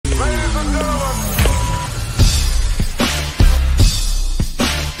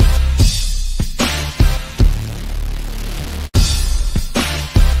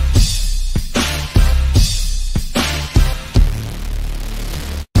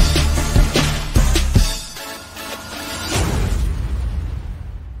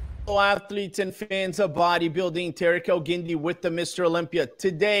athletes and fans of bodybuilding, Terrick EL Guindy with the Mr. Olympia.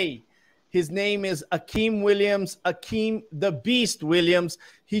 Today, his name is Akim Williams, Akim the Beast Williams.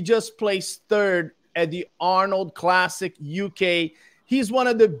 He just placed third at the Arnold Classic UK. He's one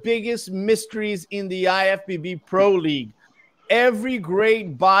of the biggest mysteries in the IFBB Pro League. Every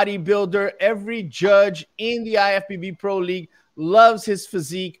great bodybuilder, every judge in the IFBB Pro League loves his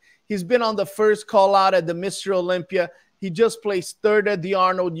physique. He's been on the first call out at the Mr. Olympia. He just placed third at the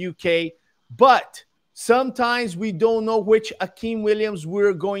Arnold UK. But sometimes we don't know which Akim Williams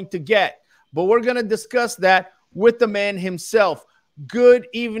we're going to get. But we're going to discuss that with the man himself. Good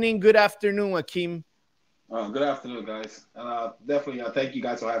evening, good afternoon, Akim. Good afternoon, guys. And definitely thank you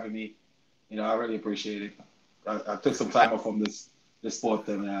guys for having me. You know, I really appreciate it. I took some time off from this sport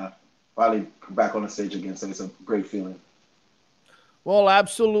and finally back on the stage again. So it's a great feeling. Well,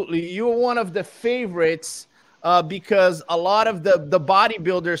 absolutely. You're one of the favorites because a lot of the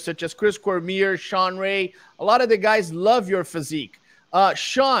bodybuilders such as Chris Cormier, Shawn Ray, a lot of the guys love your physique.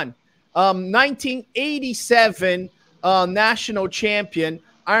 Shawn, 1987 national champion,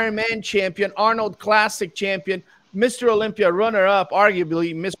 Ironman champion, Arnold Classic champion, Mr. Olympia runner-up,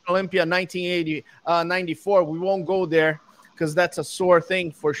 arguably Mr. Olympia 1994. We won't go there because that's a sore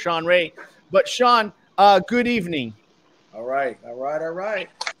thing for Shawn Ray. But Shawn, good evening. All right.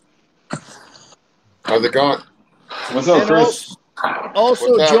 How's it going? What's up, Chris?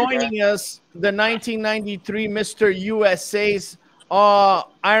 Also joining us, the 1993 Mr. USA's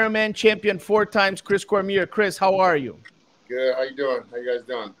Ironman champion 4 times, Chris Cormier. Chris, how are you? Good. How you doing? How you guys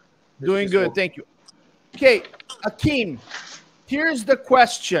doing? Doing good. Thank you. Okay, Akim, here's the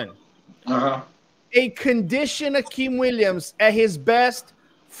question. A conditioned Akim Williams at his best,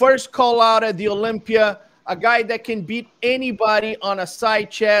 first call out at the Olympia, a guy that can beat anybody on a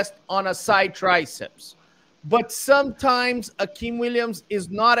side chest, on a side triceps. But sometimes Akim Williams is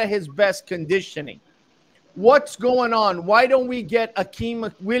not at his best conditioning. What's going on? Why don't we get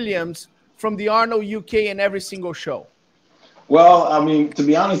Akim Williams from the Arnold UK in every single show? Well, I mean, to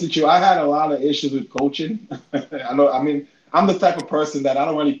be honest with you, I had a lot of issues with coaching. I'm the type of person that I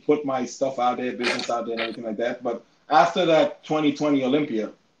don't really put my stuff out there, business out there and everything like that. But after that 2020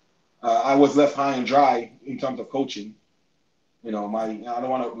 Olympia, I was left high and dry in terms of coaching. You know, I don't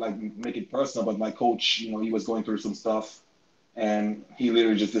want to like make it personal, but my coach, you know, he was going through some stuff and he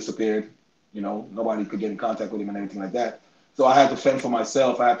literally just disappeared. You know, nobody could get in contact with him and everything like that. So I had to fend for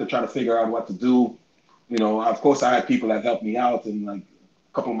myself. I had to try to figure out what to do. You know, of course, I had people that helped me out and like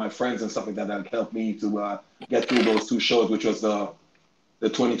a couple of my friends and stuff like that helped me to get through those 2 shows, which was the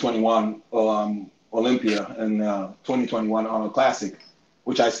 2021 Olympia and 2021 Arnold Classic,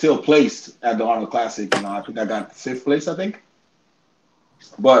 which I still placed at the Arnold Classic. You know, I think I got 5th place, I think.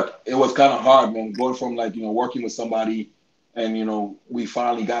 But it was kind of hard, man, going from like, you know, working with somebody and, you know, we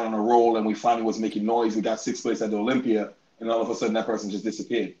finally got on a roll and we finally was making noise. We got 6th place at the Olympia and all of a sudden that person just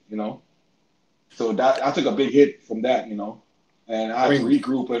disappeared, you know? So that I took a big hit from that, you know, and I had to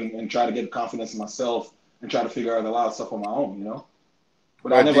regroup and try to get confidence in myself and try to figure out a lot of stuff on my own, you know.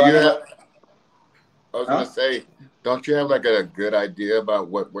 But I was gonna say, don't you have like a good idea about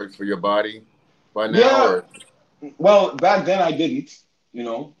what works for your body by now? Yeah. Well, back then I didn't, you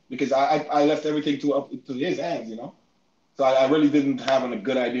know, because I left everything to his hands, you know. So I really didn't have a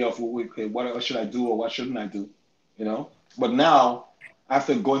good idea of what should I do or what shouldn't I do, you know. But now,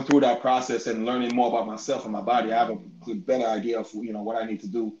 after going through that process and learning more about myself and my body, I have a better idea of, you know, what I need to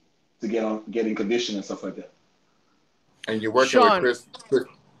do to get in condition and stuff like that. And you're working with Chris.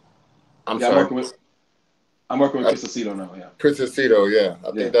 I'm working with Chris Aceto now. Yeah, Chris Aceto. Yeah,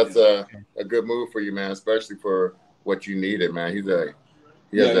 I think that's a good move for you, man, especially for what you needed, man.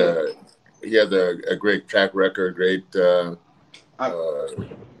 He has a great track record, great. I'm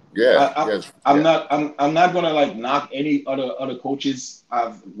not gonna like knock any other coaches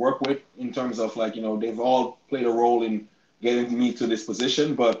I've worked with in terms of like, you know, they've all played a role in getting me to this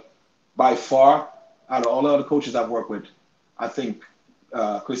position, but by far out of all the other coaches I've worked with, I think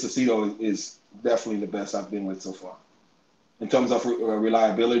Chris Aceto is definitely the best I've been with so far in terms of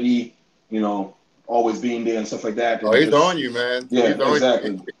reliability, you know, always being there and stuff like that. Oh, he's on you, man. Yeah,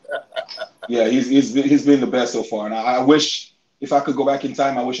 exactly. Yeah, he's been the best so far, and I wish. If I could go back in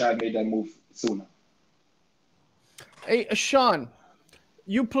time, I wish I had made that move sooner. Hey, Shawn,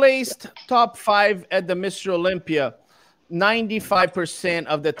 you placed top 5 at the Mr. Olympia 95%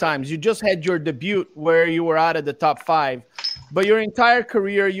 of the times. You just had your debut where you were out of the top 5. But your entire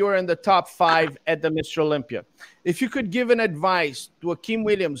career, you were in the top 5 at the Mr. Olympia. If you could give an advice to Akim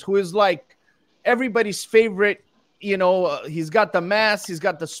Williams, who is like everybody's favorite, you know, he's got the mass, he's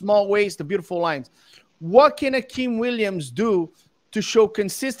got the small waist, the beautiful lines. What can Akim Williams do to show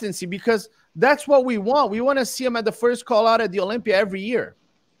consistency, because that's what we want. We want to see him at the first call out at the Olympia every year.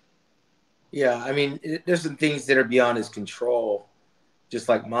 Yeah, I mean, there's some things that are beyond his control, just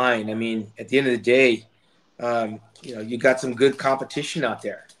like mine. I mean, at the end of the day, you know, you got some good competition out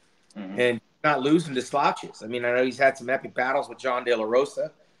there, and not losing to slouches. I mean, I know he's had some epic battles with John De La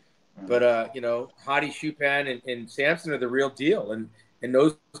Rosa, but you know, Hadi Choopan and Samson are the real deal, and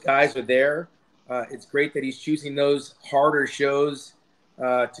those guys are there. It's great that he's choosing those harder shows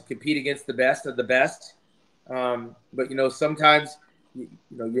to compete against the best of the best. But you know, sometimes you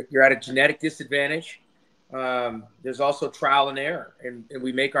know you're at a genetic disadvantage. There's also trial and error, and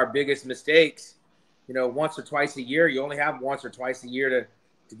we make our biggest mistakes, you know, once or twice a year. You only have once or twice a year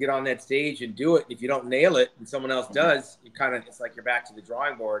to get on that stage and do it. If you don't nail it and someone else does, you kind of, it's like you're back to the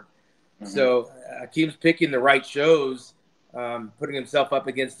drawing board. So Akim's picking the right shows, putting himself up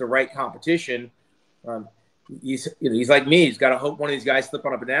against the right competition. He's like me. He's got to hope one of these guys slip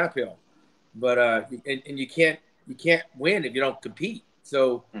on a banana peel, but and you can't win if you don't compete.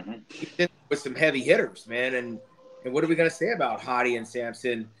 So he's in with some heavy hitters, man. And what are we going to say about Hadi and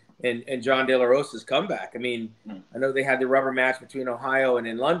Samson and John De La Rosa's comeback? I mean, I know they had the rubber match between Ohio and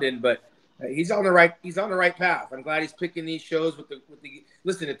in London, but he's on the right path. I'm glad he's picking these shows with the.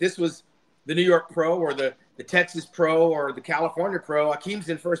 Listen, if this was the New York Pro or the Texas Pro or the California Pro, Akim's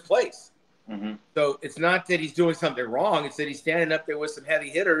in first place. So it's not that he's doing something wrong. It's that he's standing up there with some heavy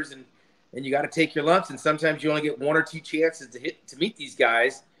hitters, and you got to take your lumps. And sometimes you only get one or two chances to meet these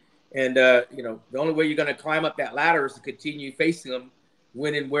guys. And you know, the only way you're going to climb up that ladder is to continue facing them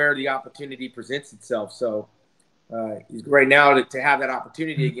when and where the opportunity presents itself. So he's right now to have that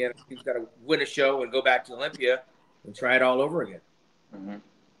opportunity again. He's got to win a show and go back to Olympia and try it all over again.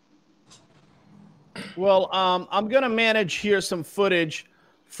 Well, I'm going to manage here some footage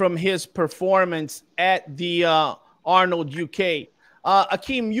from his performance at the Arnold UK.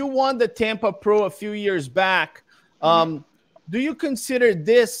 Akim, you won the Tampa Pro a few years back. Do you consider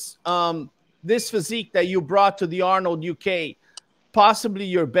this this physique that you brought to the Arnold UK possibly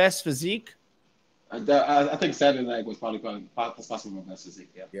your best physique? I think Saturday night was possibly my best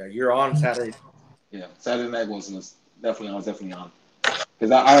physique. Yeah, you're on Saturday. Yeah, Saturday night was definitely on.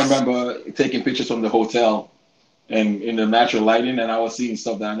 Because I remember taking pictures from the hotel and in the natural lighting, and I was seeing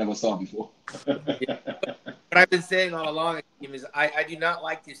stuff that I never saw before. What I've been saying all along is I do not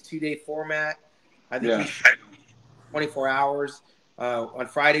like this 2-day format. I think we should 24 hours. On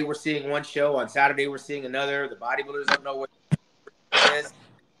Friday, we're seeing one show. On Saturday, we're seeing another. The bodybuilders don't know what it is.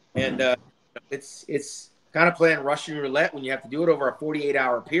 And it's kind of playing Russian roulette when you have to do it over a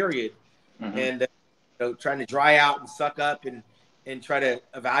 48-hour period. And you know, trying to dry out and suck up and try to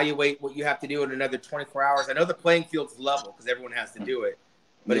evaluate what you have to do in another 24 hours. I know the playing field's level because everyone has to do it,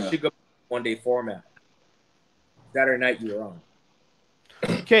 but it should go 1-day format. Saturday night you were on.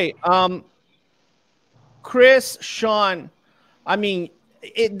 Okay. Chris, Shawn, I mean,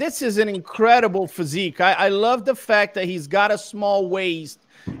 this is an incredible physique. I love the fact that he's got a small waist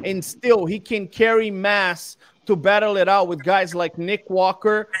and still he can carry mass to battle it out with guys like Nick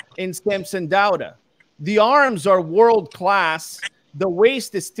Walker and Samson Dauda. The arms are world class. The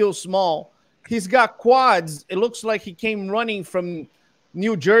waist is still small. He's got quads. It looks like he came running from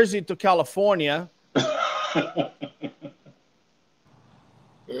New Jersey to California. I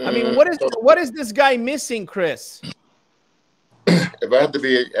mean, what is this guy missing, Chris? If I had to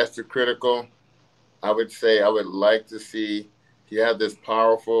be extra critical, I would say I would like to see he had this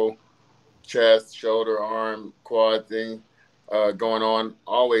powerful chest, shoulder, arm, quad thing going on,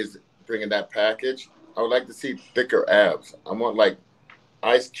 always bringing that package. I would like to see thicker abs. I want like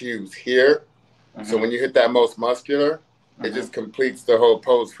ice cubes here. So when you hit that most muscular, it just completes the whole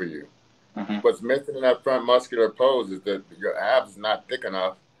pose for you. What's missing in that front muscular pose is that your abs is not thick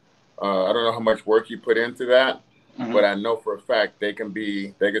enough. I don't know how much work you put into that, but I know for a fact they can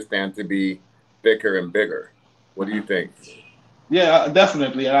stand to be thicker and bigger. What do you think? Yeah,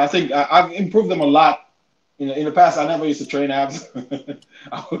 definitely. And I think I've improved them a lot. In the past, I never used to train abs.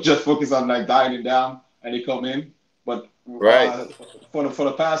 I would just focus on like dieting down and they come in. But for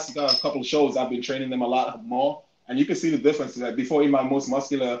the past couple of shows, I've been training them a lot more. And you can see the difference. Like before, in my most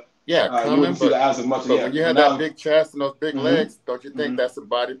muscular, you wouldn't see the abs as much. But when you have that big chest and those big legs, don't you think that's a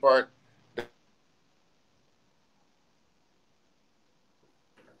body part?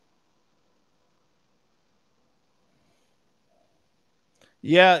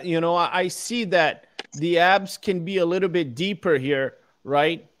 Yeah, you know, I see that the abs can be a little bit deeper here,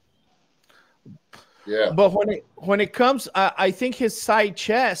 right? Yeah. But when it comes, I think his side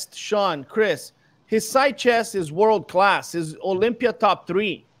chest, Shawn, Chris, his side chest is world class. Is Olympia top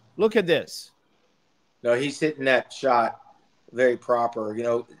 3. Look at this. No, he's hitting that shot very proper. You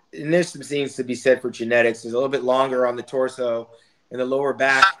know, and there's some things to be said for genetics. It's a little bit longer on the torso and the lower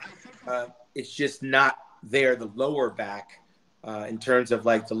back. It's just not there, the lower back, in terms of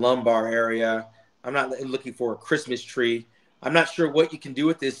like the lumbar area. I'm not looking for a Christmas tree. I'm not sure what you can do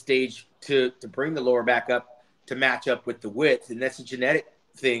at this stage to bring the lower back up to match up with the width. And that's a genetic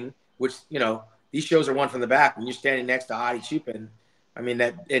thing, which, you know, these shows are one from the back. When you're standing next to Hadi Chupin, I mean,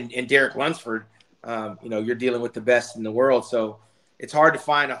 that and Derek Lunsford, you know, you're dealing with the best in the world. So it's hard to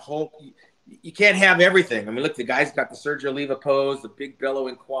find a whole – you can't have everything. I mean, look, the guy's got the Sergio Oliva pose, the big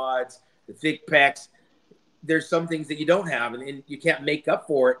bellowing quads, the thick pecs. There's some things that you don't have, and you can't make up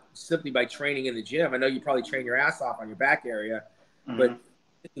for it simply by training in the gym. I know you probably train your ass off on your back area, but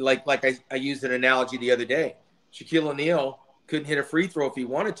like I used an analogy the other day. Shaquille O'Neal couldn't hit a free throw if he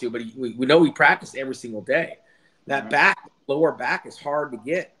wanted to, but we know he practiced every single day. That lower back is hard to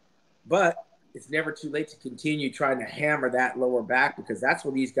get, but it's never too late to continue trying to hammer that lower back, because that's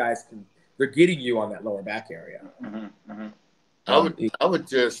where these guys they're getting you on that lower back area. I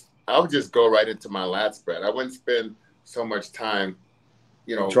would just go right into my lat spread. I wouldn't spend so much time,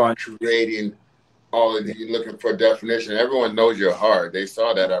 you know, creating all of the looking for definition. Everyone knows you're hard. They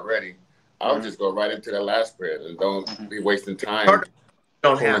saw that already. I would just go right into the lat spread and don't be wasting time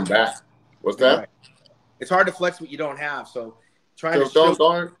pulling back. What's that? Right. It's hard to flex what you don't have. So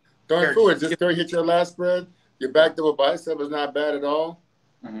don't fool it. Just go hit your lat spread. Your back double bicep is not bad at all.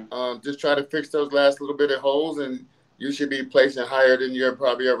 Just try to fix those last little bit of holes, and you should be placing higher than you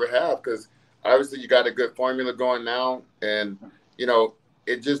probably ever have, because obviously you got a good formula going now. And, you know,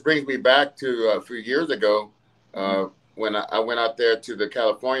 it just brings me back to a few years ago when I went out there to the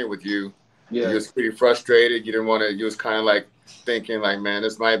California with you. Yeah. You was pretty frustrated. You didn't want to – you was kind of like thinking like, man,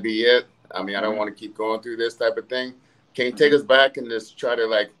 this might be it. I mean, I don't want to keep going through this type of thing. Can you take us back and just try to,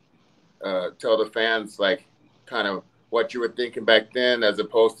 like, tell the fans, like, kind of what you were thinking back then, as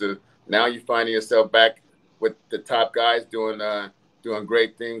opposed to now you finding yourself back with the top guys doing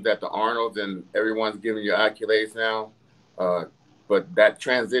great things at the Arnold's, and everyone's giving you accolades now. But that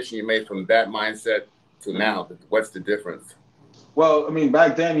transition you made from that mindset to now, what's the difference? Well, I mean,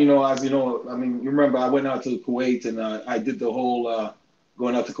 back then, you know, as you know, I mean, you remember I went out to Kuwait, and I did the whole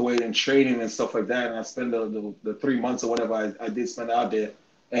going out to Kuwait and training and stuff like that. And I spent the 3 months or whatever I did spend out there.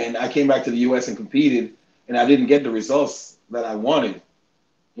 And I came back to the U.S. and competed, and I didn't get the results that I wanted.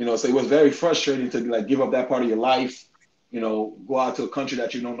 You know, so it was very frustrating to like give up that part of your life, you know, go out to a country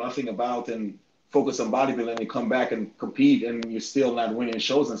that you know nothing about and focus on bodybuilding, and come back and compete, and you're still not winning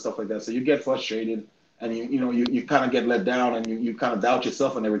shows and stuff like that. So you get frustrated, and you kind of get let down, and you kind of doubt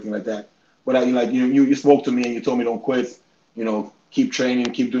yourself and everything like that. But you spoke to me and you told me don't quit, you know, keep training,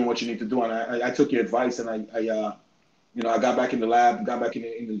 keep doing what you need to do. And I took your advice, and I got back in the lab, got back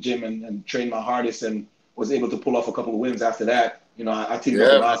in the gym, and trained my hardest, and was able to pull off a couple of wins after that. You know, I teamed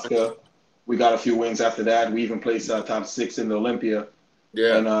up with Oscar. We got a few wins after that. We even placed top 6 in the Olympia.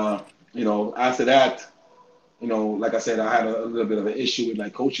 Yeah. And, you know, after that, you know, like I said, I had a little bit of an issue with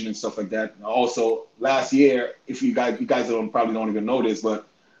like coaching and stuff like that. Also, last year, if you guys probably don't even know this, but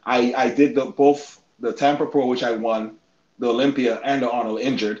I did both the Tampa Pro, which I won, the Olympia and the Arnold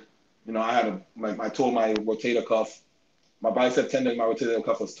injured. You know, I had I tore my rotator cuff. My bicep tendon, my rotator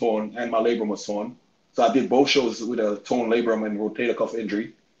cuff was torn, and my labrum was torn. So I did both shows with a torn labrum and rotator cuff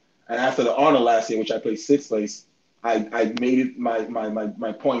injury. And after the Arnold last year, which I placed 6th place, I made it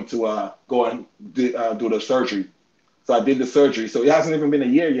my point to go and do the surgery. So I did the surgery. So it hasn't even been a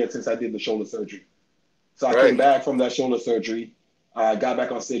year yet since I did the shoulder surgery. So I came back from that shoulder surgery. I got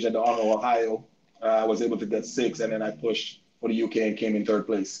back on stage at the Arnold, Ohio. I was able to get 6th, and then I pushed for the UK and came in 3rd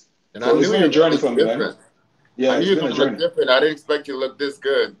place. And so it's been a journey for me, man. Yeah, it's been a journey. Different. I didn't expect you to look this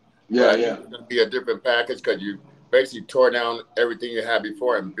good. Yeah. It's going to be a different package, because you basically tore down everything you had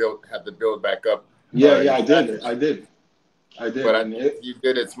before and had to build back up. I did. But you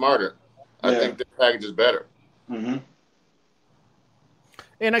did it smarter. I think the package is better. Mm-hmm.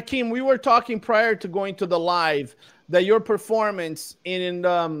 And Akim, we were talking prior to going to the live that your performance in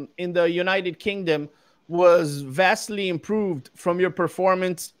the United Kingdom was vastly improved from your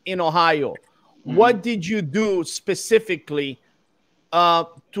performance in Ohio. Mm-hmm. What did you do specifically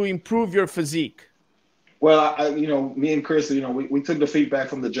to improve your physique? Well, me and Chris, we took the feedback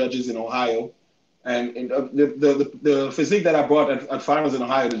from the judges in Ohio, and the physique that I brought at finals in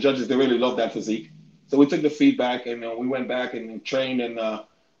Ohio, the judges, they really loved that physique. So we took the feedback, and we went back and trained and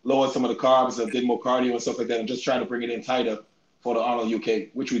lowered some of the carbs and did more cardio and stuff like that, and just trying to bring it in tighter for the Arnold UK,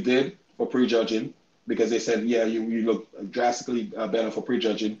 which we did for prejudging, because they said, yeah, you look drastically better for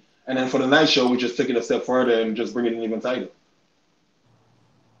prejudging. And then for the night show, we just took it a step further and just bring it in even tighter.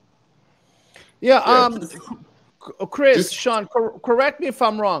 Yeah. Chris, Shawn, correct me if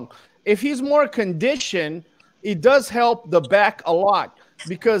I'm wrong. If he's more conditioned, it does help the back a lot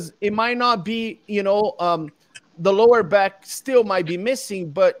because it might not be, the lower back still might be missing,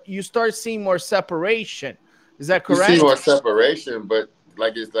 but you start seeing more separation. Is that correct? You see more separation, but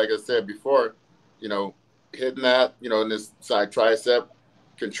like I said before, hitting that, in this side tricep,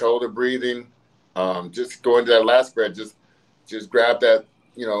 control the breathing, just go into that last spread, just grab that,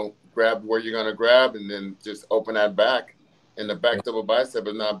 grab where you're gonna grab, and then just open that back. And the back double bicep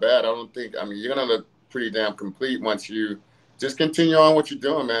is not bad. You're gonna look pretty damn complete once you just continue on what you're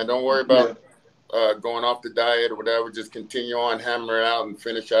doing, man. Don't worry about going off the diet or whatever. Just continue on, hammer it out, and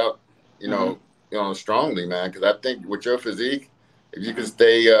finish out, strongly, man. Because I think with your physique, if you can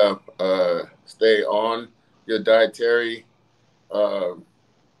stay on your dietary,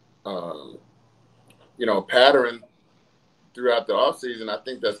 pattern throughout the off season, I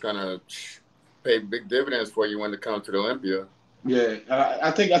think that's gonna pay big dividends for you when it comes to the Olympia. Yeah,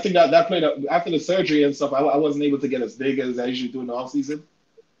 I think that played up after the surgery and stuff. I wasn't able to get as big as I usually do in the off season.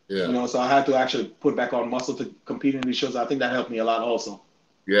 Yeah, so I had to actually put back on muscle to compete in these shows. I think that helped me a lot also.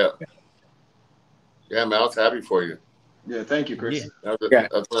 Yeah, man, I was happy for you. Yeah, thank you, Chris. Yeah.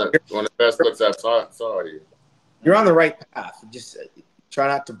 That's one of the best looks I saw of you. You're on the right path. Just try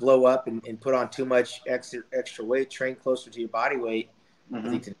not to blow up and put on too much extra weight. Train closer to your body weight. I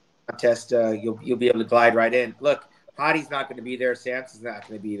think the contest, you'll be able to glide right in. Look, Hottie's not going to be there. Samson's not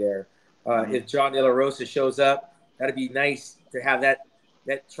going to be there. If John De La Rosa shows up, that'd be nice to have that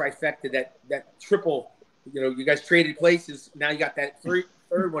trifecta, that triple. You guys traded places. Now you got that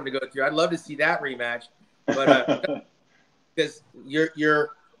third one to go through. I'd love to see that rematch, but because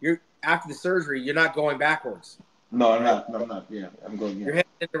you're after the surgery, you're not going backwards. No, I'm not. Yeah, I'm going. Yeah. You're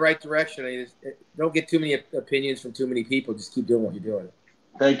heading in the right direction. Don't get too many opinions from too many people. Just keep doing what you're doing.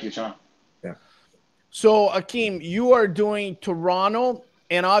 Thank you, Shawn. Yeah. So, Akim, you are doing Toronto,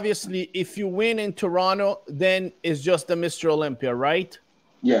 and obviously, if you win in Toronto, then it's just the Mr. Olympia, right?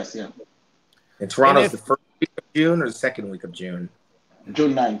 Yes, yeah. And Toronto's the first week of June or the second week of June?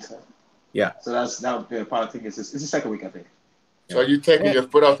 June 9th. Yeah. So that would be a part. I think it's the second week, I think. So are you taking your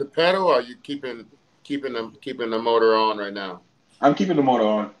foot off the pedal, or are you keeping the motor on right now? I'm keeping the motor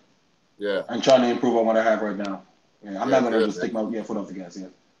on. Yeah. I'm trying to improve on what I have right now. Yeah, I'm not going to just take my foot off the gas. Yeah.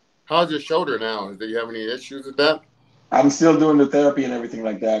 How's your shoulder now? Do you have any issues with that? I'm still doing the therapy and everything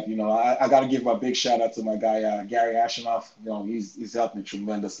like that. I got to give a big shout out to my guy, Gary Ashenoff. He's helped me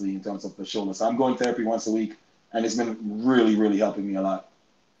tremendously in terms of the shoulder. So I'm going therapy once a week, and it's been really, really helping me a lot.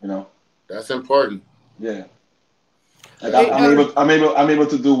 That's important. Yeah. Like I'm able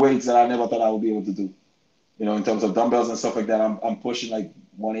to do weights that I never thought I would be able to do. In terms of dumbbells and stuff like that, I'm pushing like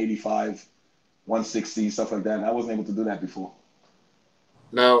 185, 160, stuff like that. And I wasn't able to do that before.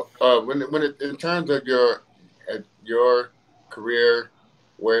 Now, in terms of your career,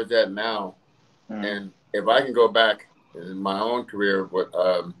 where's that now? And if I can go back in my own career,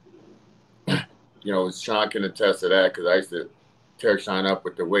 Shawn can attest to that because I used to tear Shawn up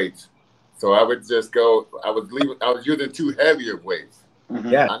with the weights. So I would just go. I was using too heavy of weights.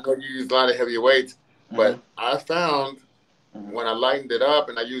 Yeah, I know you use a lot of heavy weights, but I found when I lightened it up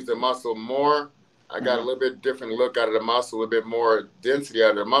and I used the muscle more, I got a little bit different look out of the muscle, a little bit more density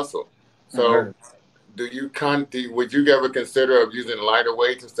out of the muscle. So, would you ever consider of using lighter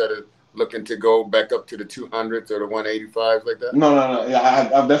weights instead of looking to go back up to the 200s or the 185s like that? No.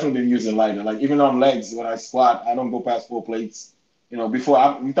 Yeah, I've definitely been using lighter. Like even on legs, when I squat, I don't go past 4 plates. Before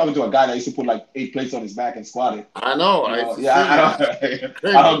I'm talking to a guy that used to put like 8 plates on his back and squat it. I know. I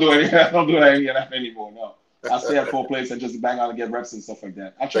don't do any of that anymore. No, I stay at 4 plates and just bang out and get reps and stuff like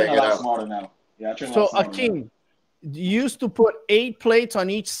that. I train a lot smarter now. Yeah, I train a lot smarter. So Akim, you used to put 8 plates on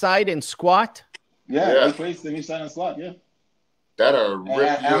each side and squat? Yeah. 8 plates on each side and squat. Yeah. That'll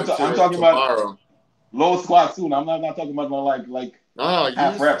rip you I'm talking about low squats too. I'm not talking about no like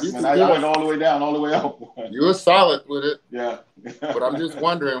half reps. Man. I went all the way down, all the way up. You were solid with it. Yeah. But I'm just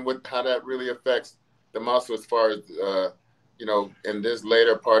wondering how that really affects the muscle as far as in this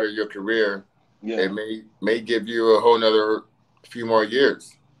later part of your career. Yeah. It may give you a whole nother few more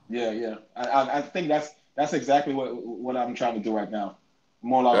years. Yeah. I think that's exactly what I'm trying to do right now.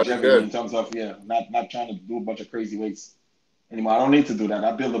 More longevity in terms of not trying to do a bunch of crazy weights anymore. I don't need to do that.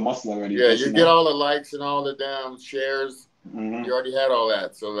 I build the muscle already. Yeah, you get all the likes and all the damn shares. You already had all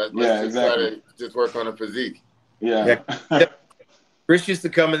that, so let's just try to just work on the physique. Yeah. Chris used to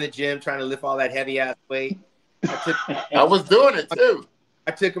come in the gym trying to lift all that heavy ass weight. I was doing it too.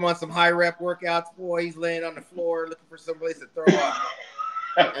 I took him on some high rep workouts. Boy, he's laying on the floor looking for someplace to throw up.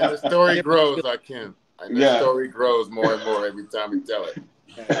 And the story grows, Akim. And the story grows more and more every time we tell it.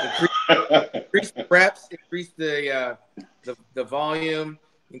 Increase the reps, increase the volume,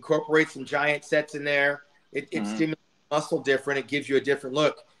 incorporate some giant sets in there. It stimulates muscle different. It gives you a different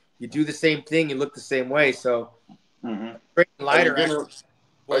look. You do the same thing, you look the same way. So, lighter. Are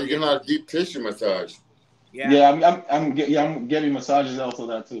you getting a lot of deep tissue massage? Yeah, I'm getting massages also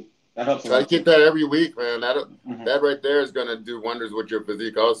that too. That helps. Try to get that every week, man. That right there is going to do wonders with your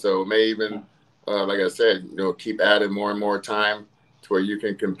physique. Also, it may even, like I said, keep adding more and more time to where you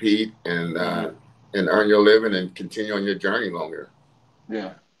can compete and earn your living and continue on your journey longer.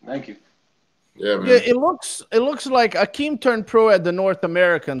 Yeah, thank you. Yeah, man. Yeah, it looks like Akim turned pro at the North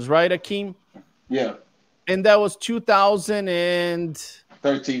Americans, right, Akim? Yeah. And that was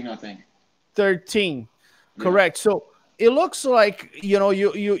 2013, I think. 13, correct. Yeah. So it looks like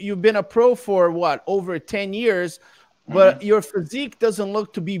you've been a pro for what, over 10 years, but your physique doesn't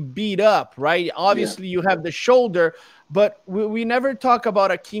look to be beat up, right? Obviously, you have the shoulder, but we never talk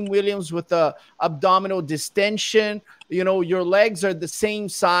about Akim Williams with the abdominal distension. Your legs are the same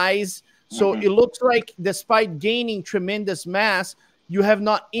size. So it looks like despite gaining tremendous mass, you have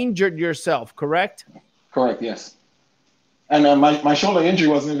not injured yourself, correct? Correct, yes. And my shoulder injury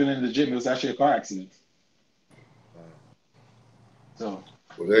wasn't even in the gym. It was actually a car accident. So.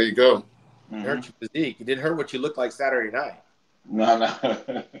 Well, there you go. It hurt your physique. It didn't hurt what you looked like Saturday night. No.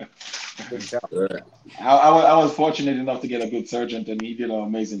 I was fortunate enough to get a good surgeon, and he did an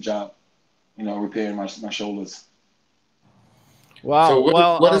amazing job, repairing my shoulders. Wow. So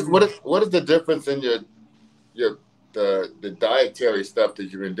what is the difference in the dietary stuff that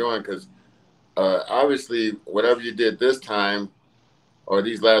you've been doing? Because obviously, whatever you did this time or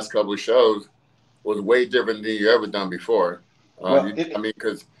these last couple of shows was way different than you ever done before.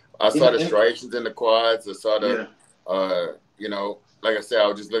 Because I saw the striations in the quads. I saw the, like I said, I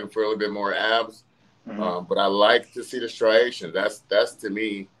was just looking for a little bit more abs. But I like to see the striations. That's to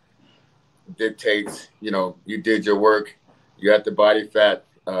me dictates. You did your work. You got the body fat.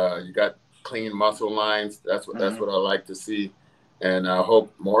 You got clean muscle lines. That's what I like to see, and I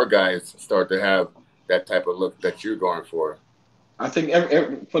hope more guys start to have that type of look that you're going for. I think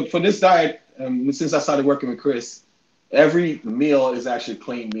for this diet, since I started working with Chris, every meal is actually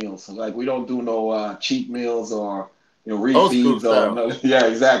clean meals. So, like, we don't do no cheat meals or refeeds or no. Yeah,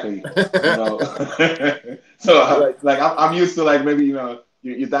 exactly. So I'm used to, like, maybe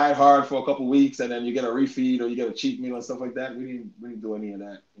you diet hard for a couple weeks and then you get a refeed or you get a cheat meal and stuff like that. We didn't do any of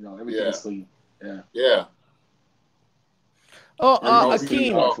that. Everything is clean. Yeah. Yeah.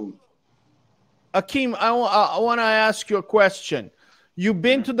 Oh, Akim, I want to ask you a question. You've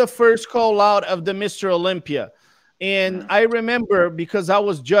been to the first call out of the Mr. Olympia, and I remember because I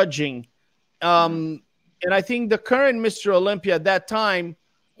was judging, and I think the current Mr. Olympia at that time,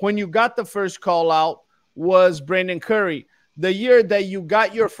 when you got the first call out, was Brandon Curry. The year that you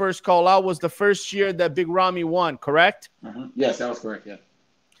got your first call out was the first year that Big Ramy won, correct? Yes, that was correct, yeah.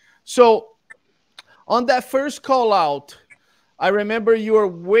 So on that first call out, I remember you were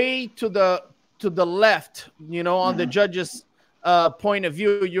way to the left, on the judge's point of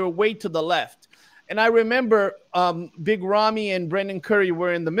view, you're way to the left. And I remember Big Ramy and Brandon Curry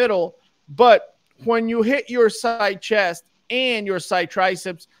were in the middle, but when you hit your side chest and your side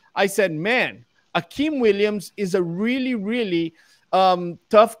triceps, I said, man, Akim Williams is a really, really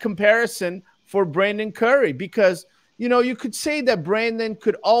tough comparison for Brandon Curry because, you could say that Brandon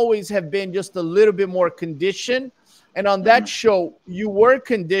could always have been just a little bit more conditioned. And on that show, you were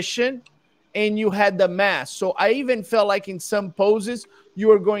conditioned and you had the mass. So I even felt like in some poses, you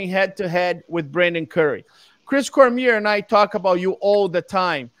were going head-to-head with Brandon Curry. Chris Cormier and I talk about you all the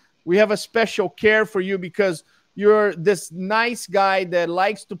time. We have a special care for you because you're this nice guy that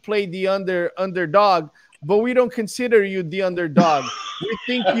likes to play the underdog, but we don't consider you the underdog. We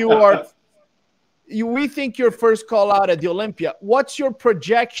think we think you're first call out at the Olympia. What's your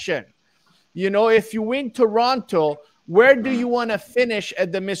projection? If you win Toronto, where do you want to finish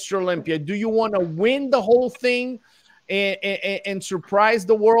at the Mr. Olympia? Do you want to win the whole thing and surprise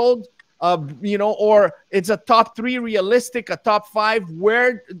the world? Or it's a top 3 realistic, a top 5.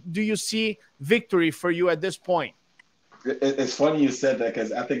 Where do you see victory for you at this point? It's funny you said that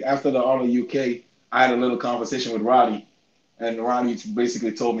because I think after the Arnold UK, I had a little conversation with Roddy, and Roddy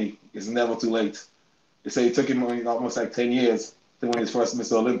basically told me it's never too late. They say it took him almost like 10 years to win his first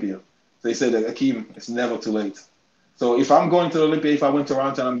Mr. Olympia. So they said that, Akim, it's never too late. So if I'm going to the Olympia, if I win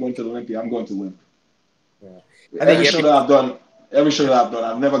Toronto and I'm going to the Olympia, I'm going to win. Yeah. Every show that I've done,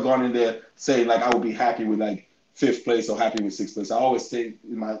 I've never gone in there saying like I would be happy with like 5th place or happy with 6th place. I always say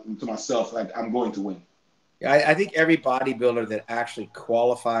to myself like I'm going to win. Yeah, I think every bodybuilder that actually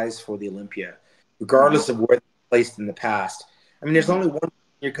qualifies for the Olympia, regardless of where they're placed in the past, I mean, there's only one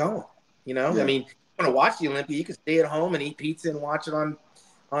you're going. You know, Yeah. I mean, you want to watch the Olympia, you can stay at home and eat pizza and watch it on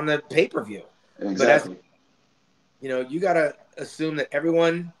the pay-per-view. Exactly. But you know, you got to assume that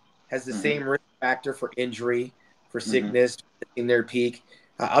everyone has the same risk factor for injury, for sickness, in their peak.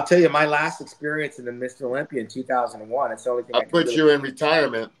 I'll tell you, my last experience in the Mr. Olympia in 2001. It's the only thing I put you in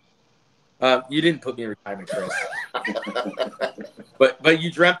retirement. You didn't put me in retirement, Chris. but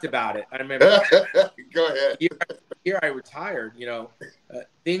you dreamt about it. I remember. Go ahead. Year I retired, you know,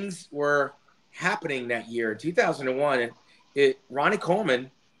 things were happening that year. In 2001, Ronnie Coleman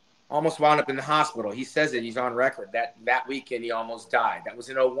almost wound up in the hospital. He says it. He's on record. That weekend, he almost died. That was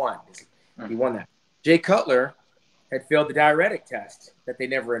in 01. He won that. Jay Cutler had failed the diuretic test that they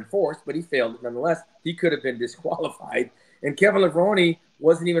never enforced, but he failed it nonetheless. He could have been disqualified. And Kevin Levrone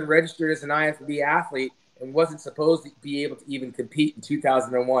wasn't even registered as an IFBB athlete and wasn't supposed to be able to even compete in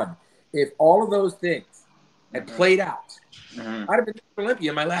 2001. If all of those things had played out, I'd have been Mr.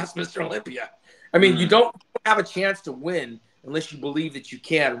 Olympia, my last Mr. Olympia. I mean, you don't have a chance to win unless you believe that you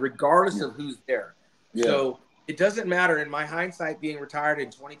can, regardless of who's there. Yeah. So it doesn't matter. In my hindsight, being retired in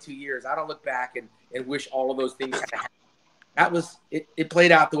 22 years, I don't look back and wish all of those things had happened. That was it. It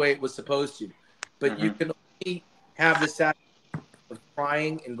played out the way it was supposed to. But you can only have the satisfaction of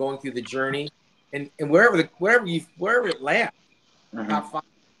trying and going through the journey, and wherever it lands, top 5,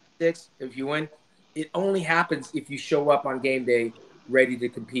 6, if you win, it only happens if you show up on game day ready to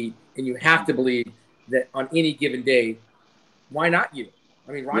compete, and you have to believe that on any given day. Why not you?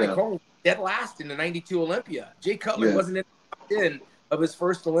 I mean, Ronnie Coleman was dead last in the '92 Olympia. Jay Cutler wasn't in the top 10 of his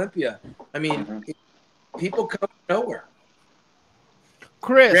first Olympia. I mean, people come from nowhere.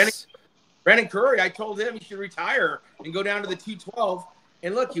 Chris. Brandon Curry, I told him he should retire and go down to the 212.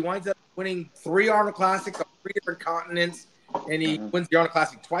 And look, he winds up winning 3 Arnold Classics on 3 different continents. And he wins the Arnold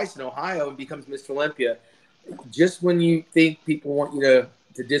Classic twice in Ohio and becomes Mr. Olympia. Just when you think people want you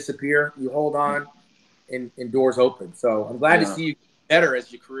to disappear, you hold on and doors open. So I'm glad to see you better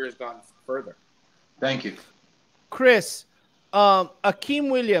as your career has gone further. Thank you. Chris, Akim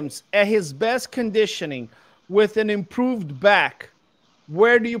Williams, at his best conditioning with an improved back,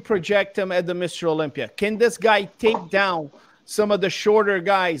 where do you project him at the Mr. Olympia? Can this guy take down some of the shorter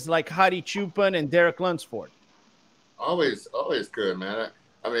guys like Hadi Choopan and Derek Lunsford? Always good, man.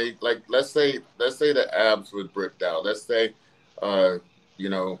 I mean, like let's say the abs was bricked out. Let's say, you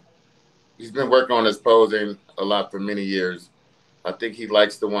know, he's been working on his posing a lot for many years. I think he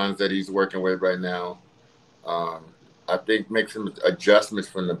likes the ones that he's working with right now. I think make some adjustments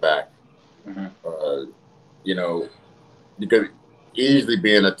from the back. You know, you could easily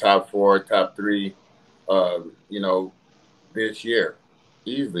be in the top 4, top 3, you know, this year.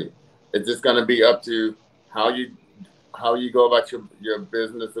 Easily. It's just going to be up to how you go about your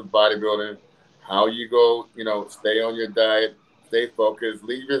business of bodybuilding, how you go, you know, stay on your diet, stay focused,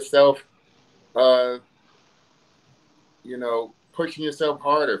 leave yourself, you know, pushing yourself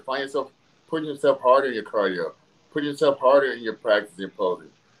harder, putting yourself harder in your cardio, putting yourself harder in your practice and posing,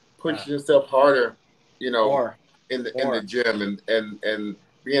 pushing yourself harder, you know, in the gym and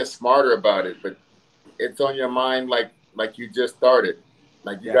being smarter about it. But it's on your mind like you just started.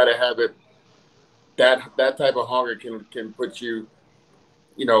 Like you got to have it. That type of hunger can put you,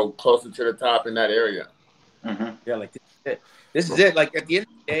 you know, closer to the top in that area. Yeah, like this is it. Like at the end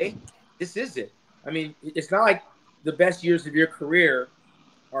of the day, this is it. I mean, it's not like the best years of your career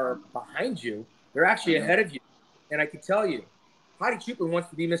are behind you. They're actually ahead of you. And I can tell you, Hadi Choopan wants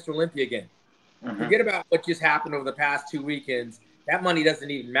to be Mr. Olympia again. Forget about what just happened over the past 2 weekends. That money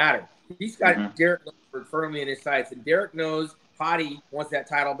doesn't even matter. He's got Derek Lunsford firmly in his sights, and Derek knows Hadi wants that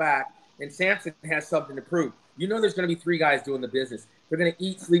title back, and Samson has something to prove. You know there's going to be 3 guys doing the business. They're going to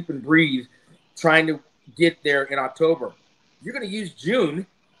eat, sleep, and breathe trying to get there in October. You're going to use June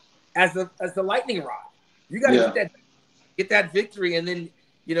as the lightning rod. You got to get that victory, and then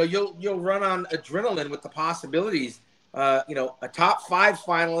you know you'll run on adrenaline with the possibilities. You know, a top 5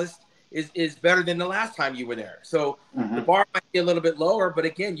 finalist is better than the last time you were there. So the bar might be a little bit lower, but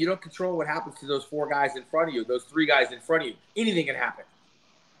again, you don't control what happens to those 4 guys in front of you, those 3 guys in front of you. Anything can happen.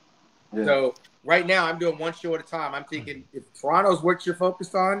 So right now, I'm doing one show at a time. I'm thinking if Toronto's what you're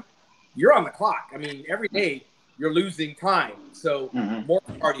focused on, you're on the clock. I mean, every day you're losing time. So more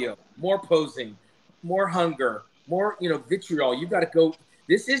cardio, more posing, more hunger, more, you know, vitriol. You got to go.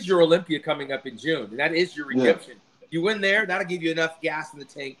 This is your Olympia coming up in June, and that is your redemption. You win there, that'll give you enough gas in the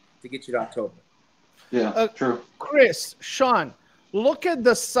tank to get you to October. Yeah, true. Chris, Shawn, look at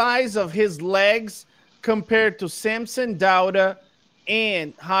the size of his legs compared to Samson Dauda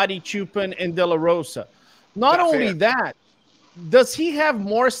and Hadi Choopan and De La Rosa. Not only that, does he have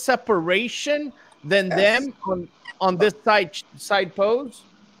more separation than them on this side pose?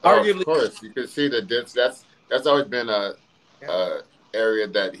 Arguably, of course, you can see the distance. That's always been a area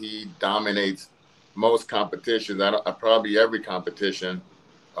that he dominates most competitions. Probably every competition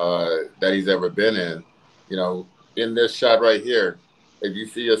that he's ever been in. You know, in this shot right here, if you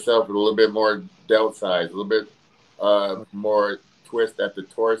see yourself with a little bit more delt size, a little bit more twist at the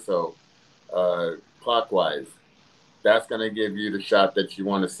torso, clockwise, that's going to give you the shot that you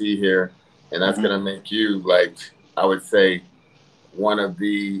want to see here. And that's going to make you, like, I would say, one of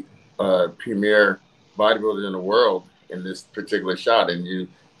the premier bodybuilders in the world in this particular shot. And you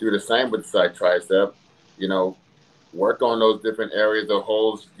do the same with the side tricep, you know, work on those different areas of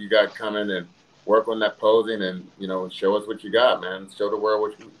holes you got coming and work on that posing and, you know, show us what you got, man. Show the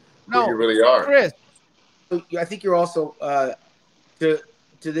world who you really are. Chris, I think you're also to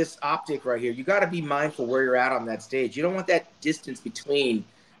this optic right here. You got to be mindful where you're at on that stage. You don't want that distance between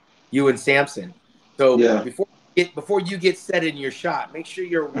you and Samson. So before you get set in your shot, make sure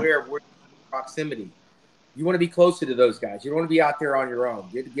you're aware of where proximity. You want to be closer to those guys. You don't want to be out there on your own.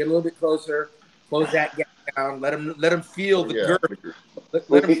 Get a little bit closer. Close that gap down. Let them feel the girth.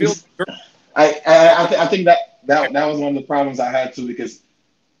 Let them feel the girth. I think that was one of the problems I had too, because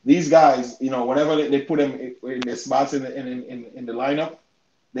these guys, you know, whenever they put them in their spots in the lineup,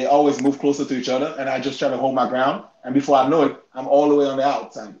 they always move closer to each other, and I just try to hold my ground. And before I know it, I'm all the way on the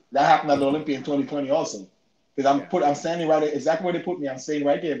outside. That happened at the Olympia in 2020 also, because I'm standing right there, exactly where they put me. I'm staying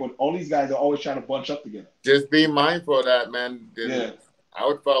right there, but all these guys are always trying to bunch up together. Just be mindful of that, man. Yeah. I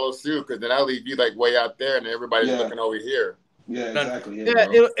would follow suit, because then I leave you like way out there, and everybody's looking over here. Yeah, exactly.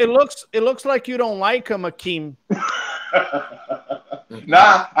 It looks like you don't like him, Akim.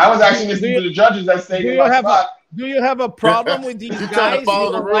 Nah, I was actually listening to the judges that say in my spot. Do you have a problem with these guys? Trying to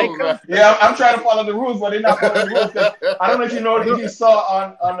follow the rules, like yeah, I'm trying to follow the rules, but they're not following the rules. I don't know if you know, if you saw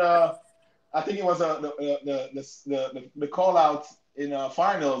on I think it was the call out in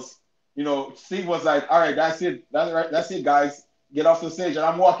finals. You know, Steve was like, "All right, that's it, guys, get off the stage," and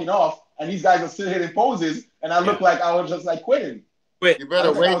I'm walking off, and these guys are still hitting poses, and I look like I was just like quitting. You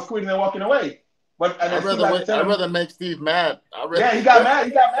better wait. I was quitting and walking away. But I'd rather make Steve mad. He got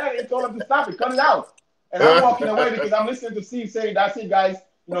mad. He told him to stop it, cut it out. And I'm walking away because I'm listening to Steve saying, "That's it, guys.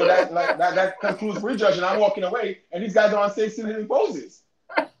 You know, that concludes prejudge," and I'm walking away, and these guys are on stage still hitting poses.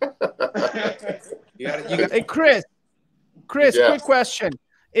 Hey, Chris, quick question.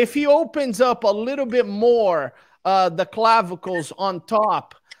 If he opens up a little bit more the clavicles on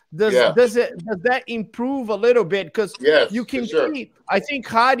top, does that improve a little bit? Because you can see, I think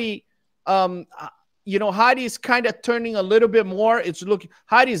Hadi, you know, Hadi's kind of turning a little bit more. It's looking.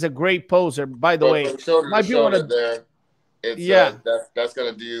 Hadi's a great poser, by the way. Might be one of there. That's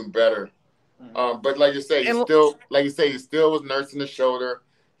gonna do you better. But like you say, he still was nursing the shoulder.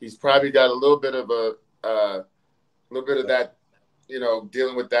 He's probably got a little bit of that, you know,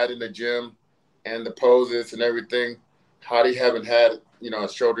 dealing with that in the gym and the poses and everything. Hadi haven't had, you know, a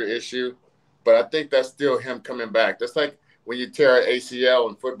shoulder issue, but I think that's still him coming back. That's like when you tear an ACL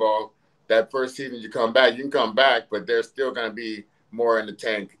in football. That first season you can come back, but there's still going to be more in the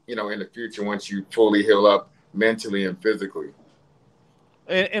tank, you know, in the future once you fully heal up mentally and physically.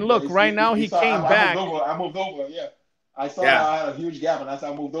 And look, right now he came back. I moved over. Yeah, I saw I had a huge gap, and that's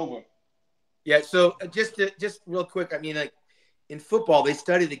how I moved over. Yeah. So just real quick, I mean, like in football, they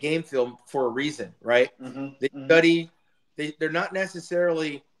study the game film for a reason, right? They study. They're not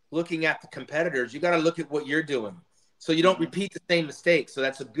necessarily looking at the competitors. You got to look at what you're doing, so you don't repeat the same mistakes. So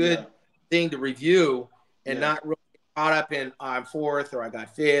that's a good thing to review and not really caught up in I'm fourth or I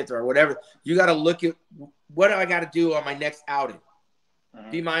got fifth or whatever. You got to look at what do I got to do on my next outing.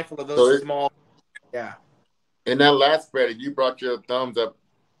 Be mindful of those small. Yeah. In that last spread, if you brought your thumbs up,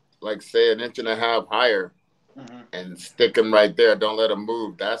 like say 1.5 inches higher, and stick them right there, don't let them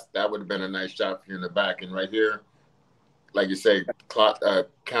move. That would have been a nice shot for you in the back. And right here, like you say,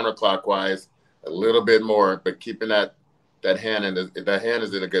 counterclockwise, a little bit more, but keeping that hand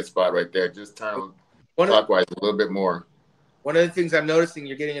is in a good spot right there. Just turn clockwise a little bit more. One of the things I'm noticing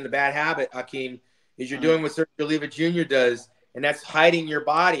you're getting in the bad habit, Akim, is you're doing what Sergio Oliva Jr. does, and that's hiding your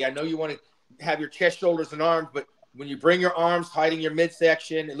body. I know you want to have your chest, shoulders, and arms, but when you bring your arms, hiding your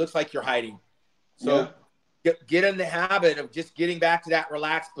midsection, it looks like you're hiding. So get in the habit of just getting back to that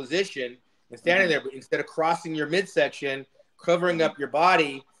relaxed position and standing there, but instead of crossing your midsection, covering up your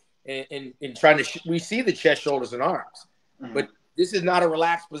body, and trying to we see the chest, shoulders, and arms. But this is not a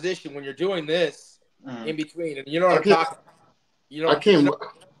relaxed position when you're doing this in between. And you know what I'm talking about.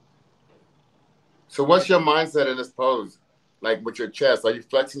 So what's your mindset in this pose? Like with your chest? Are you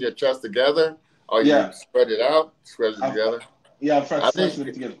flexing your chest together? Or you spread it out, spread it together? Yeah, I'm flexing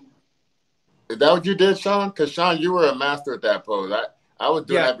it together. Is that what you did, Shawn? Because, Shawn, you were a master at that pose. I was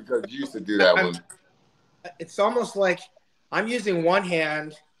doing that because you used to do that one. It's almost like I'm using one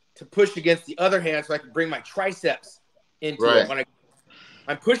hand to push against the other hand so I can bring my triceps into it. When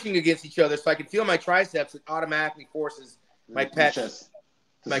I'm pushing against each other so I can feel my triceps, it automatically forces my chest.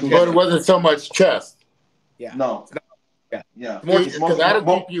 But it wasn't so much chest. Yeah. No. Yeah. Because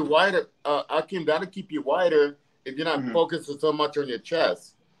that'll keep you wider. Akim, that'll keep you wider if you're not focusing so much on your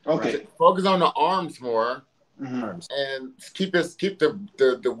chest. Okay. Right? Focus on the arms more, and keep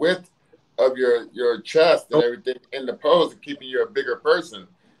the width of your chest and everything in the pose, and keeping you a bigger person.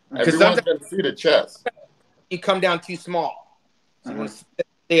 Everyone's going to see the chest. You come down too small. So you want to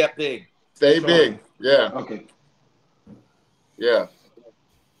stay up big. Stay big. Yeah. Okay. Yeah.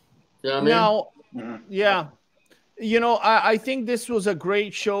 You know what I mean? Now, yeah. You know, I think this was a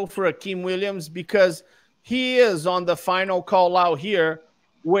great show for Akim Williams because he is on the final call out here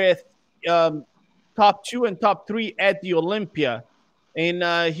with top 2 and top 3 at the Olympia.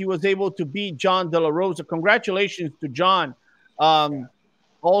 And he was able to beat John De La Rosa. Congratulations to John.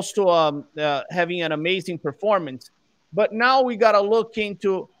 Also having an amazing performance. But now we got to look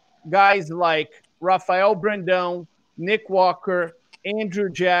into guys like Rafael Brandão, Nick Walker, Andrew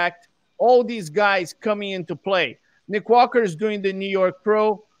Jack, all these guys coming into play. Nick Walker is doing the New York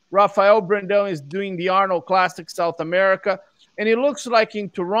Pro. Rafael Brandão is doing the Arnold Classic South America. And it looks like in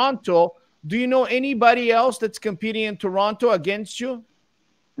Toronto, do you know anybody else that's competing in Toronto against you?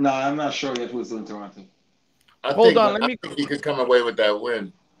 No, I'm not sure yet who's doing Toronto. I think he could come away with that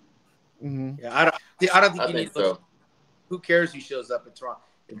win. Yeah, I don't think you need so. Who cares who shows up in Toronto?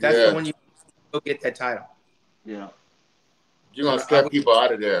 If that's the one, you go get that title. Yeah. You're going to scare people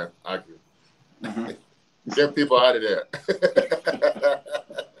out of there, Akim. Get people out of there.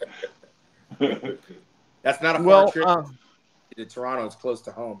 That's not a far trip to Toronto. It's close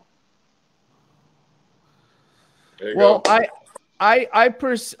to home. Well, I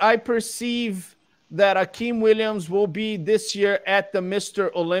perceive that Akim Williams will be this year at the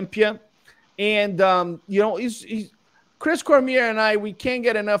Mr. Olympia. And, you know, he's Chris Cormier and I, we can't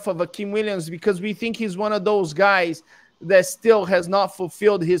get enough of Akim Williams because we think he's one of those guys that still has not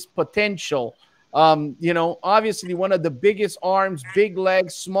fulfilled his potential. You know, obviously one of the biggest arms, big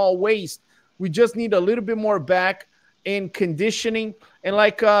legs, small waist. We just need a little bit more back in conditioning. And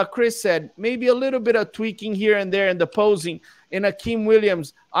like Chris said, maybe a little bit of tweaking here and there in the posing. And Akim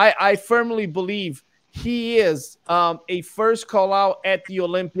Williams, I firmly believe he is a first call out at the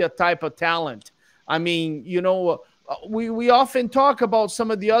Olympia type of talent. I mean, you know, we often talk about some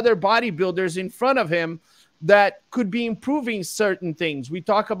of the other bodybuilders in front of him that could be improving certain things. We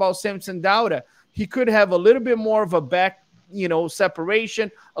talk about Samson Dauda. He could have a little bit more of a back, you know, separation,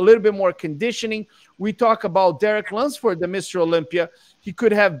 a little bit more conditioning. We talk about Derek Lunsford, the Mr. Olympia. He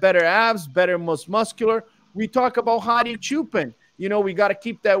could have better abs, better muscular. We talk about Hadi Chupin. You know, we got to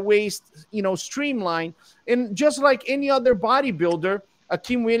keep that waist, you know, streamlined. And just like any other bodybuilder,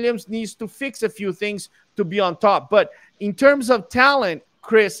 Akim Williams needs to fix a few things to be on top. But in terms of talent,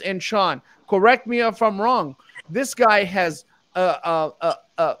 Chris and Shawn, correct me if I'm wrong, this guy has a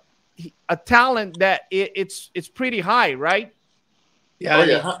talent that it's pretty high, right?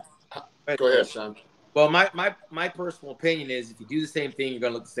 Yeah. Go ahead, Shawn. Well, my personal opinion is if you do the same thing, you're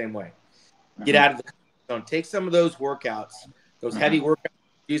going to look the same way. Get out of the zone. Take some of those workouts, those heavy workouts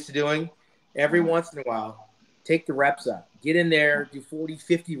you're used to doing every once in a while. Take the reps up. Get in there, do 40,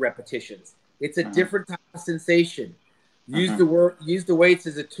 50 repetitions. It's a different type of sensation. Use the weights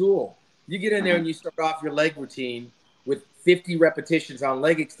as a tool. You get in there and you start off your leg routine with 50 repetitions on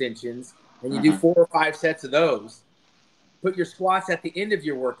leg extensions, and you do 4 or 5 sets of those. Put your squats at the end of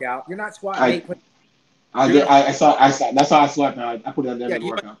your workout. You're not squatting. I saw. That's how I squat now. I put it at the end of the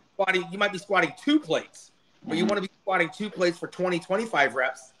workout. You might be squatting 2 plates, but you want to be squatting 2 plates for 20, 25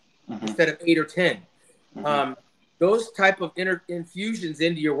 reps instead of 8 or 10. Those type of infusions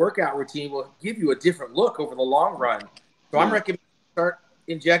into your workout routine will give you a different look over the long run. So I'm recommending start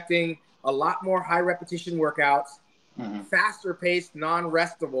injecting a lot more high repetition workouts, faster paced,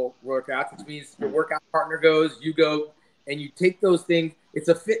 non-restable workouts, which means your workout partner goes, you go, and you take those things. It's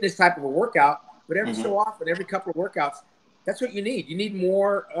a fitness type of a workout, but every so often, every couple of workouts, that's what you need. You need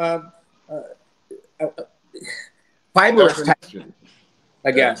more fibrous type,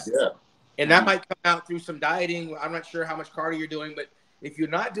 I guess. Yeah. And that might come out through some dieting. I'm not sure how much cardio you're doing, but if you're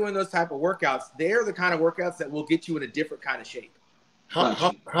not doing those type of workouts, they're the kind of workouts that will get you in a different kind of shape. How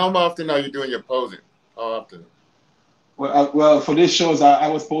often are you doing your posing? How often? Well, for these shows, I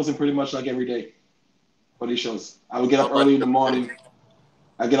was posing pretty much like every day. For these shows, I would get up early in the morning.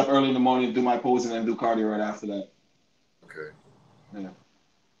 I get up early in the morning, do my posing, and do cardio right after that. Okay. Yeah.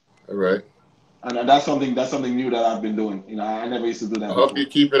 All right. And that's something new that I've been doing. You know, I never used to do that. I hope you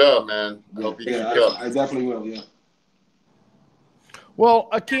keep it up, man. I hope you keep it up. I definitely will. Yeah. Well,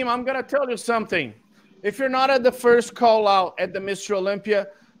 Akim, I'm gonna tell you something. If you're not at the first call out at the Mr. Olympia,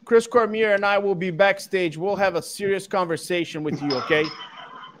 Chris Cormier and I will be backstage. We'll have a serious conversation with you, okay?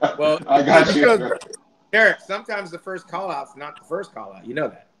 Well, I got you. Eric, sometimes the first call out's not the first call out. You know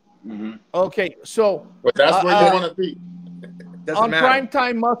that. Mm-hmm. Okay, so But that's where you want to be. Doesn't on matter.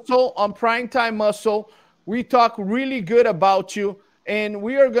 Primetime Muscle, we talk really good about you, and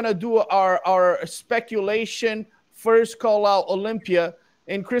we are gonna do our speculation first call out Olympia.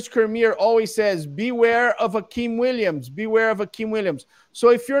 And Chris Cormier always says, beware of Akim Williams. Beware of Akim Williams. So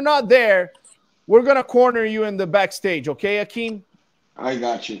if you're not there, we're going to corner you in the backstage. Okay, Akim? I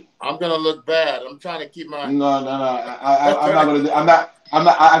got you. I'm going to look bad. I'm trying to keep my... No. I'm not going to... I'm not...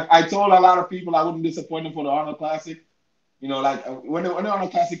 I told a lot of people I wouldn't disappoint them for the Arnold Classic. You know, like when the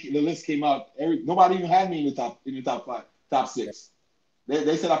Arnold Classic, the list came out, nobody even had me in the top 6.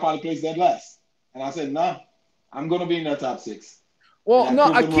 They said I probably placed dead last. And I said, nah, I'm going to be in the top 6. Well,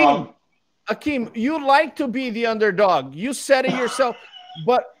 no, Akim, you like to be the underdog. You said it yourself,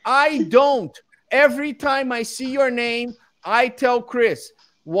 but I don't. Every time I see your name, I tell Chris,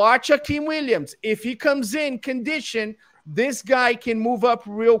 watch Akim Williams. If he comes in condition, this guy can move up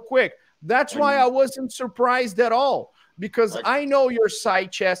real quick. That's why I wasn't surprised at all, because I know your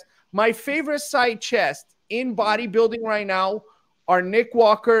side chest. My favorite side chest in bodybuilding right now are Nick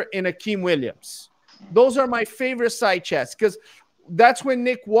Walker and Akim Williams. Those are my favorite side chests, because that's when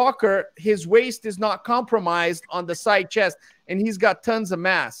Nick Walker, his waist is not compromised on the side chest, and he's got tons of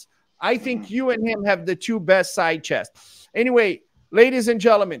mass. I think you and him have the 2 best side chests. Anyway, ladies and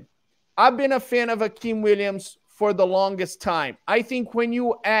gentlemen, I've been a fan of Akim Williams for the longest time. I think when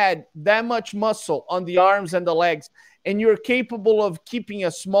you add that much muscle on the arms and the legs, and you're capable of keeping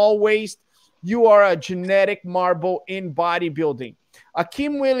a small waist, you are a genetic marble in bodybuilding.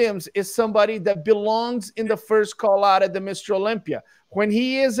 Akim Williams is somebody that belongs in the first call out at the Mr. Olympia when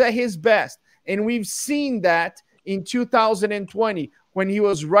he is at his best. And we've seen that in 2020 when he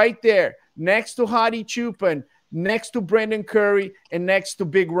was right there next to Hadi Chupin, next to Brendan Curry, and next to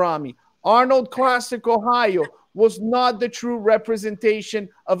Big Ramy. Arnold Classic Ohio was not the true representation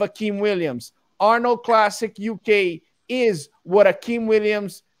of Akim Williams. Arnold Classic UK is what Akim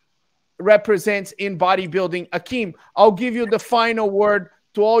Williams represents in bodybuilding. Akim, I'll give you the final word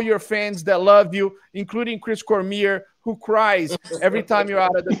to all your fans that love you, including Chris Cormier, who cries every time you're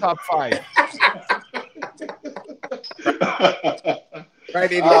out of the top 5.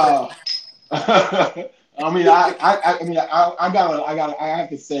 Right, I have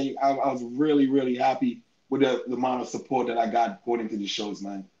to say, I was really, really happy with the amount of support that I got going into these shows,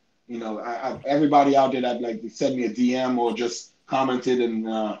 man. You know, everybody out there that like sent me a DM or just commented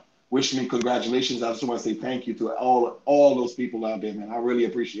and wished me congratulations. I just want to say thank you to all those people out there, man. I really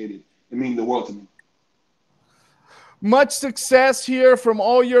appreciate it. It means the world to me. Much success here from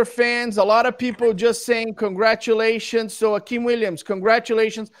all your fans. A lot of people just saying congratulations. So Akim Williams,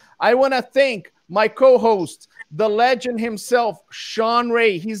 congratulations. I want to thank my co-host, the legend himself, Shawn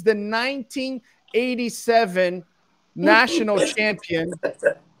Ray. He's the 1987 national champion.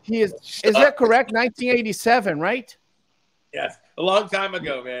 He is that correct? 1987, right? Yes, a long time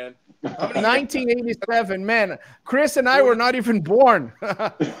ago, man. 1987, man. Chris and I were not even born.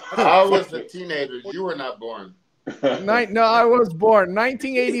 I was a teenager. You were not born. No, I was born.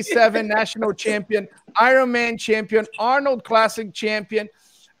 1987 national champion, Ironman champion, Arnold Classic champion.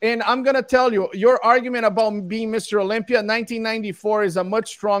 And I'm going to tell you, your argument about being Mr. Olympia 1994 is a much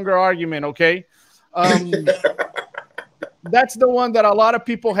stronger argument, okay? That's the one that a lot of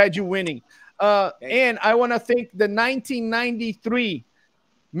people had you winning. And I want to thank the 1993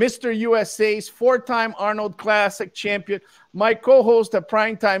 Mr. USA's 4-time Arnold Classic champion, my co-host at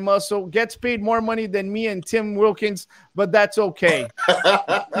Primetime Muscle, gets paid more money than me and Tim Wilkins, but that's okay.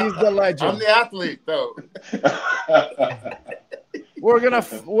 He's the legend. I'm the athlete, though.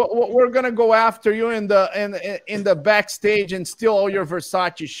 We're gonna go after you in the backstage and steal all your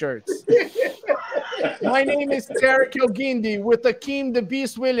Versace shirts. My name is Terrick EL Guindy with Akim the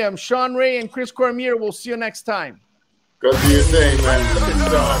Beast Williams, Shawn Ray, and Chris Cormier. We'll see you next time. Go do your thing,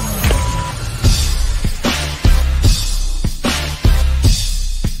 man.